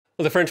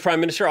Well, the French Prime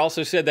Minister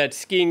also said that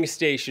skiing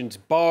stations,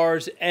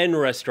 bars, and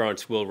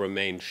restaurants will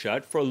remain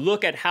shut. For a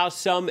look at how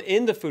some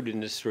in the food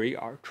industry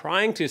are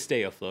trying to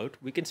stay afloat,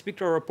 we can speak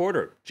to our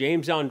reporter,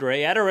 James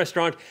Andre, at a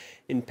restaurant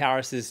in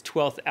Paris's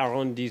 12th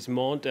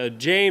arrondissement.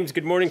 James,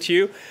 good morning to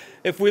you.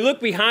 If we look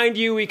behind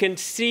you, we can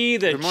see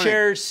the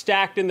chairs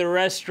stacked in the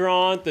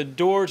restaurant. The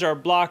doors are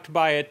blocked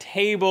by a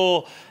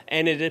table,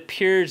 and it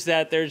appears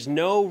that there's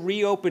no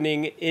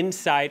reopening in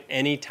sight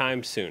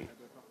anytime soon.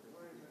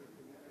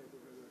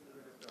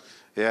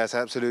 Yes,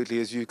 absolutely.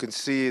 As you can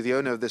see, the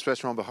owner of this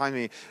restaurant behind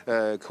me,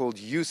 called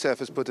Youssef,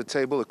 has put a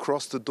table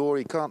across the door.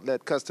 He can't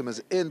let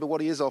customers in, but what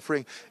he is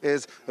offering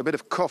is a bit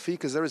of coffee,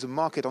 because there is a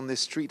market on this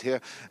street here.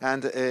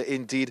 And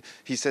indeed,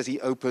 he says he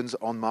opens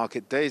on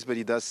market days, but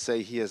he does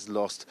say he has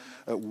lost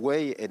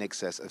way in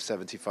excess of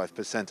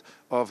 75%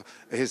 of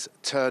his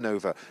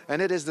turnover.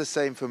 And it is the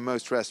same for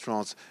most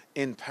restaurants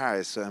in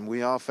Paris. And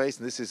we are faced,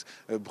 and this is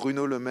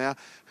Bruno Le Maire,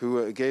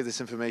 who gave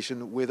this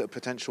information, with a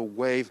potential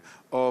wave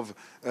of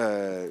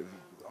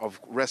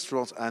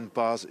restaurants and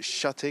bars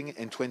shutting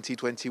in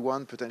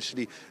 2021,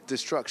 potentially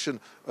destruction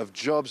of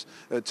jobs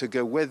to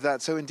go with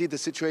that. So indeed, the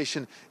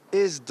situation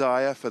is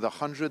dire for the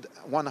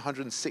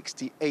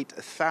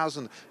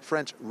 168,000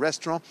 French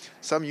restaurants.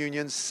 Some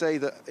unions say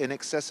that in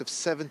excess of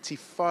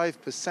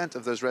 75%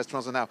 of those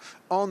restaurants are now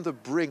on the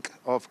brink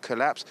of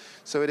collapse.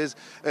 So it is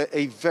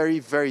a very,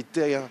 very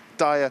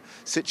dire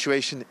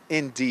situation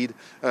indeed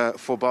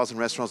for bars and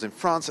restaurants in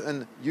France.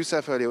 And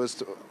Youssef earlier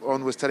was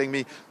telling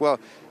me, well,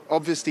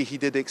 obviously, he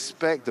did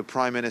expect the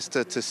Prime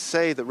Minister to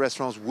say that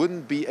restaurants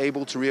wouldn't be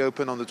able to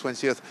reopen on the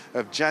 20th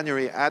of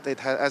January,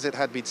 as it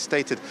had been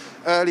stated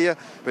earlier.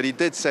 But he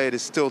did say it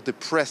is still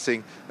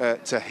depressing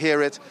to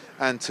hear it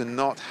and to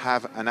not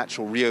have an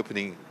actual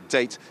reopening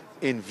date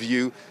in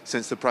view,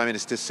 since the Prime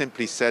Minister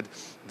simply said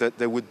that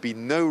there would be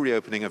no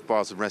reopening of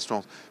bars and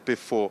restaurants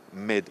before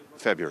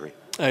mid-February.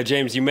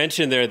 James, you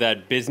mentioned there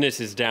that business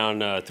is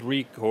down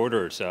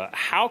 3/4.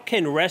 How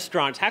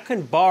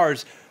can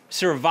bars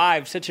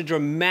survive such a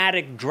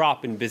dramatic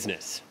drop in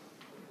business?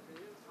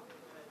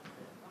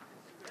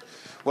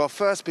 Well,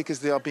 first, because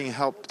they are being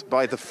helped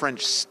by the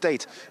French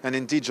state. And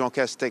indeed, Jean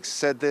Castex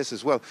said this,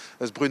 as well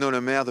as Bruno Le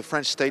Maire. The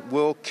French state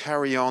will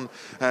carry on,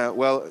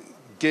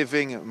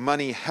 giving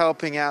money,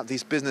 helping out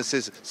these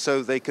businesses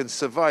so they can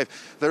survive.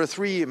 There are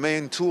three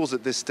main tools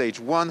at this stage.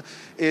 One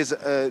is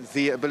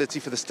the ability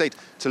for the state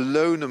to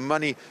loan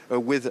money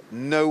with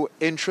no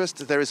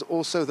interest. There is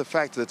also the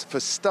fact that for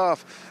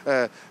staff,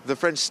 the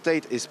French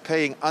state is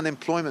paying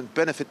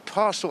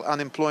partial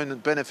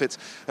unemployment benefits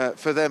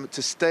for them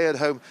to stay at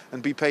home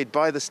and be paid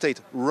by the state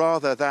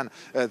rather than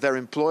their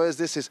employers.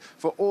 This is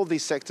for all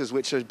these sectors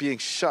which are being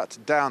shut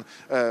down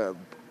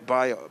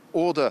by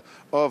order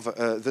of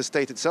the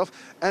state itself.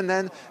 And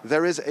then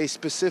there is a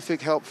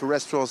specific help for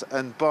restaurants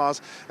and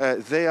bars.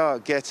 They are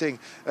getting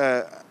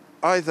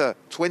either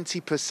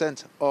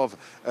 20% of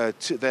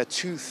their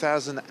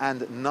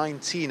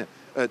 2019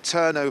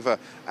 turnover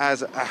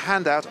as a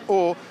handout,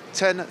 or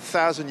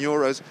 10,000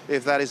 euros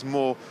if that is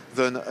more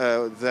than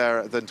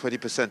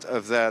 20%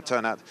 of their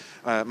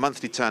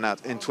monthly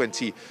turnout in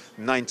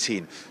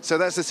 2019. So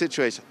that's the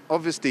situation.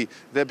 Obviously,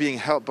 they're being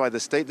helped by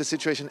the state. The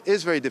situation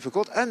is very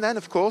difficult. And then,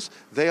 of course,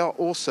 they are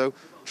also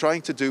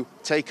trying to do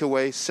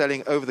takeaway,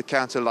 selling over the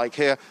counter like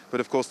here. But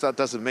of course, that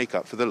doesn't make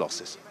up for the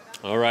losses.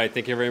 All right.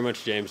 Thank you very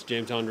much, James.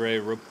 James Andre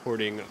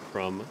reporting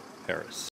from Paris.